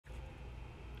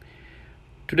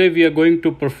Today we are going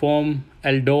to perform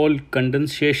aldol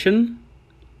condensation.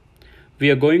 We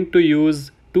are going to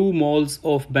use 2 moles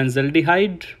of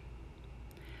benzaldehyde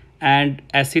and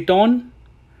acetone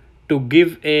to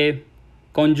give a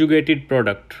conjugated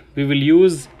product. We will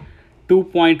use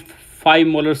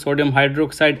 2.5 molar sodium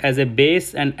hydroxide as a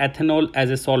base and ethanol as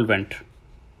a solvent.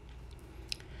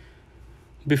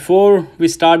 Before we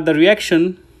start the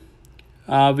reaction,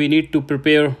 we need to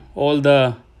prepare all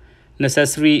the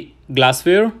necessary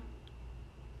glassware.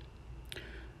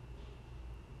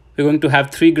 We're going to have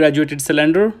 3 graduated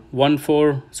cylinder, 1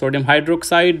 for sodium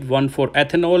hydroxide, 1 for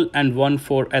ethanol, and 1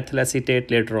 for ethyl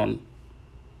acetate later on.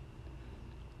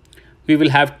 We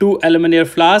will have 2 aluminum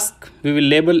flasks. We will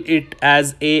label it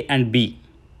as A and B.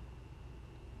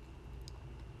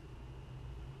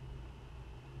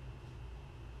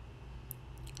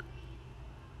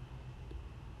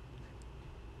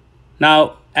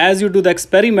 Now, as you do the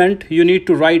experiment, you need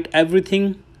to write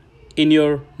everything in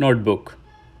your notebook.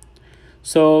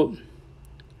 So,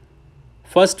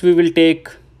 first we will take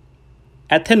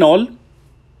ethanol.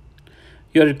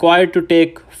 You are required to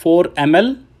take 4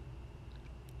 ml.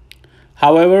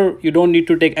 However, you don't need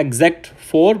to take exact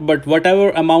 4, but whatever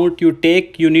amount you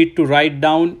take, you need to write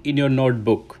down in your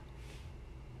notebook.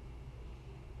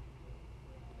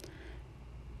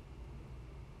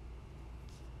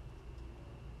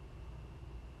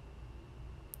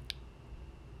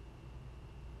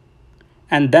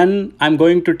 And then I'm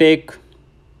going to take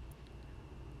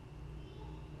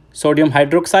sodium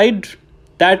hydroxide.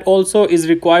 That also is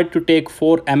required to take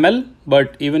 4 ml,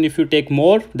 but even if you take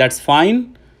more, that's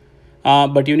fine.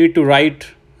 But you need to write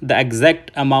the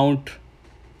exact amount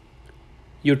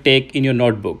you take in your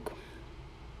notebook.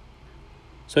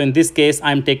 So in this case,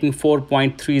 I'm taking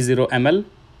 4.30 ml.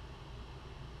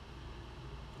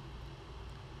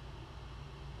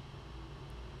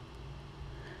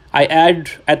 I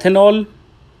add ethanol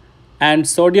and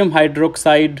sodium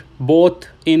hydroxide both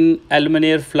in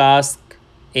aluminum flask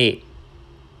A.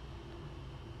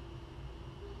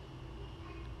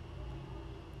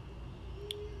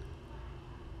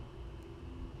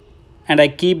 And I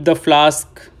keep the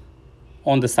flask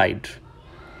on the side,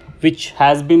 which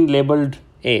has been labeled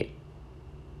A.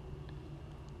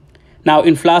 Now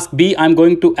in flask B, I'm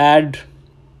going to add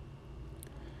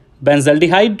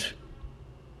benzaldehyde.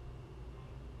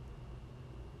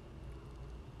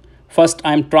 First,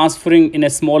 I'm transferring in a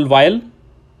small vial,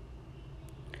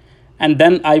 and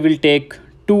then I will take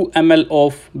 2 ml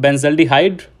of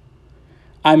benzaldehyde.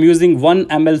 I'm using 1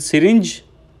 ml syringe.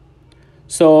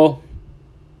 So,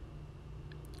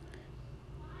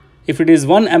 if it is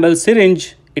 1 ml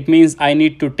syringe, it means I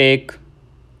need to take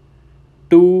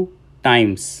 2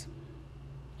 times.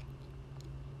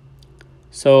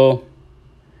 So,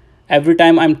 every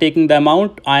time I'm taking the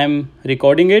amount, I am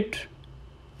recording it.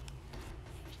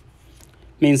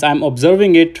 Means I'm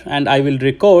observing it and I will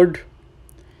record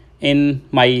in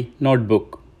my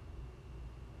notebook.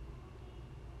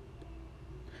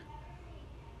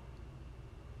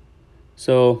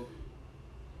 So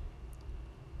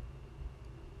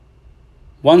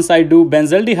once I do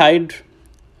benzaldehyde,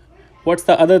 what's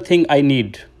the other thing I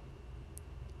need?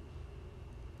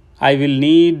 I will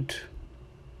need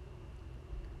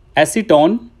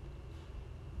acetone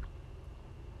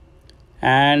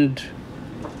and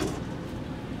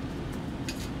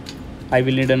I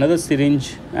will need another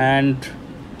syringe, and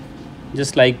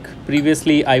just like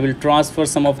previously, I will transfer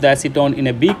some of the acetone in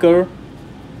a beaker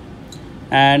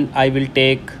and I will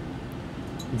take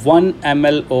 1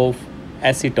 ml of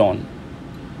acetone.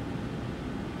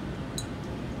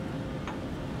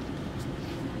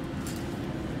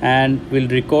 And we'll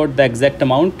record the exact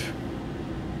amount.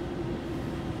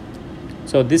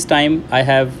 So this time I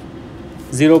have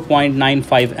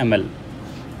 0.95 ml.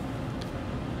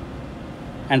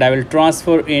 And I will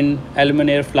transfer in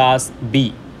aluminum flask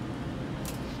B.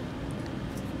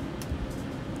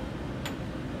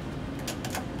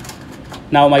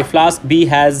 Now my flask B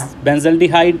has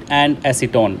benzaldehyde and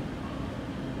acetone.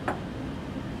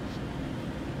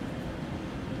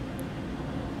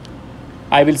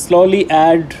 I will slowly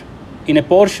add in a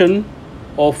portion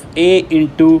of A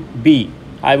into B.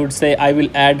 I would say I will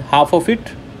add half of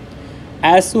it.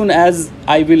 As soon as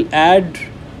I will add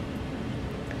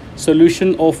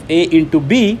solution of A into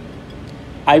B,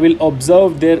 I will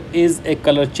observe there is a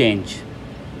color change.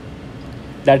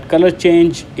 That color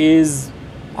change is,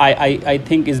 I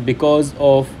think, is because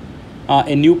of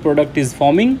a new product is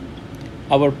forming.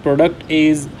 Our product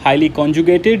is highly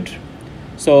conjugated,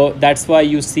 so that's why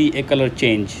you see a color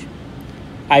change.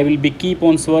 I will be keep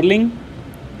on swirling,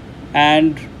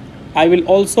 and I will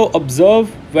also observe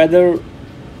whether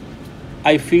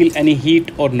I feel any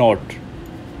heat or not.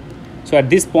 So at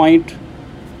this point,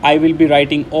 I will be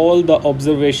writing all the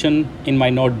observation in my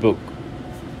notebook.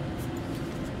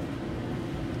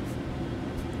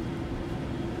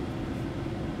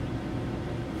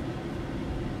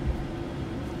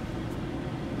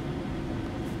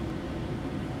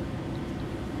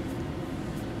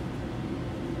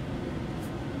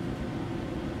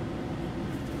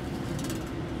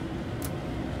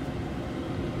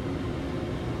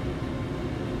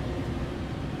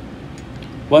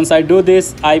 Once I do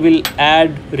this, I will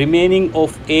add remaining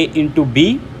of A into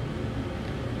B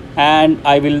and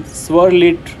I will swirl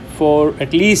it for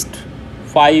at least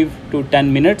 5 to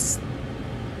 10 minutes.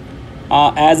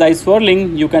 As I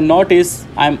swirling, you can notice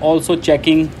I'm also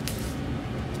checking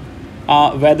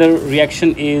whether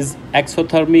reaction is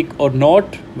exothermic or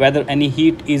not, whether any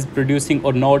heat is producing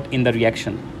or not in the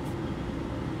reaction.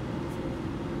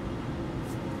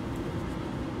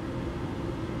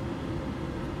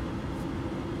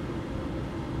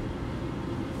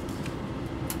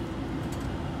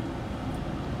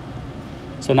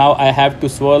 So now I have to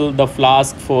swirl the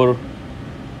flask for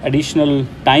additional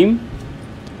time,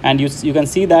 and you can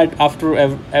see that after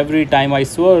every time I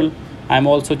swirl, I'm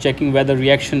also checking whether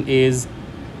reaction is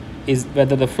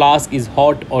whether the flask is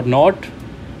hot or not,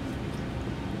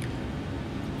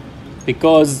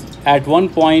 because at one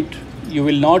point you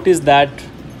will notice that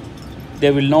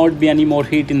there will not be any more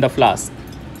heat in the flask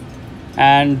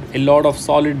and a lot of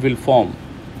solid will form.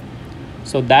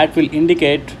 So that will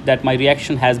indicate that my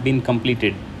reaction has been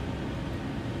completed.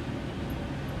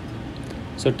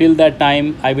 So till that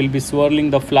time, I will be swirling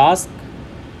the flask.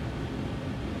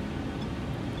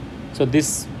 So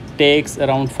this takes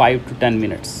around 5 to 10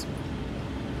 minutes.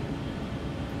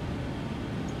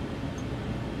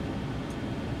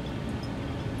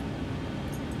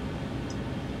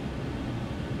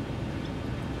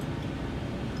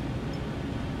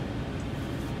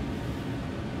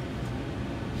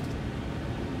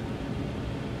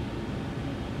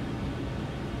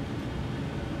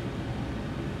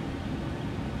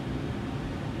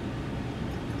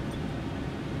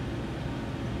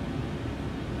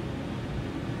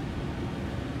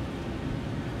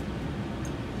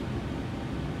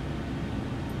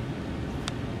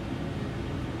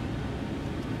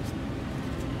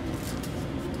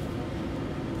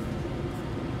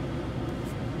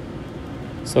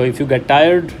 So if you get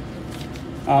tired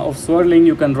of swirling,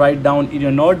 you can write down in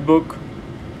your notebook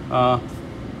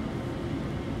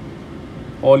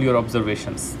all your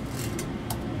observations.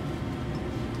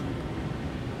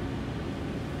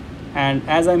 And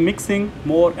as I'm mixing,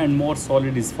 more and more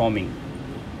solid is forming.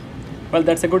 Well,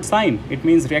 that's a good sign. It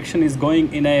means reaction is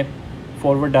going in a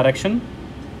forward direction.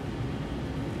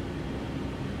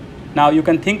 Now you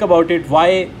can think about it,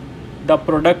 why the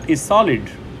product is solid.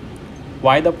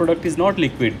 Why the product is not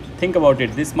liquid? Think about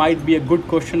it. This might be a good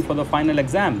question for the final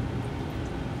exam.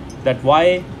 That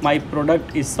why my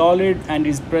product is solid and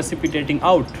is precipitating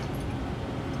out.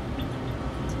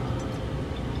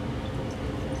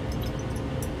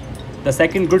 The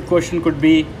second good question could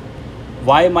be,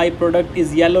 why my product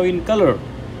is yellow in color?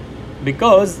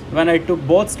 Because when I took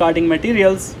both starting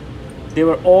materials, they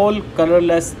were all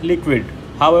colorless liquid.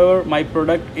 However, my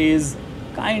product is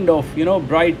kind of,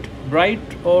 bright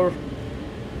or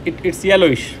it's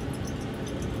yellowish.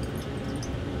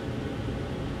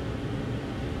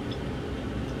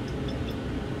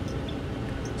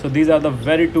 So these are the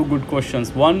very two good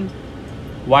questions. One,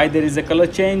 why there is a color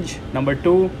change. Number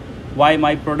two, why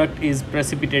my product is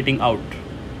precipitating out.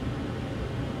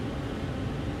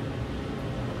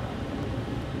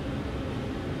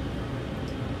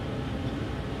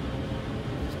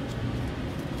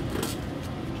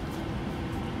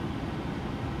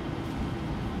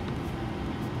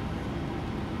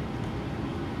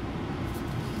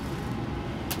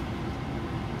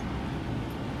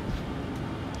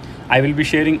 I will be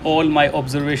sharing all my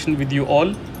observation with you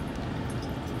all.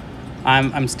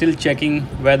 I'm still checking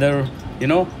whether,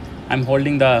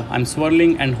 I'm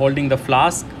swirling and holding the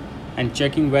flask and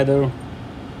checking whether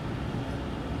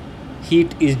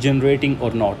heat is generating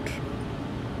or not.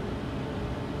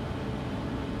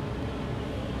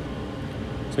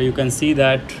 So you can see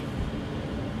that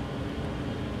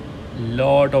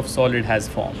lot of solid has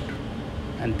formed,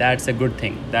 and that's a good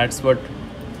thing. That's what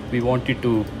we wanted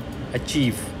to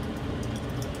achieve.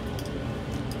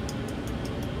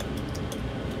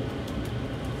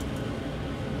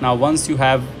 Now once you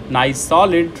have nice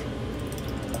solid,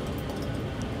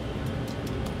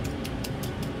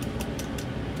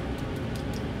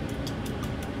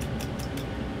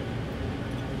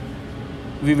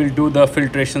 we will do the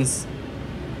filtrations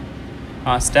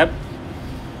step.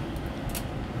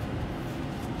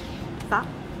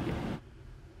 ça?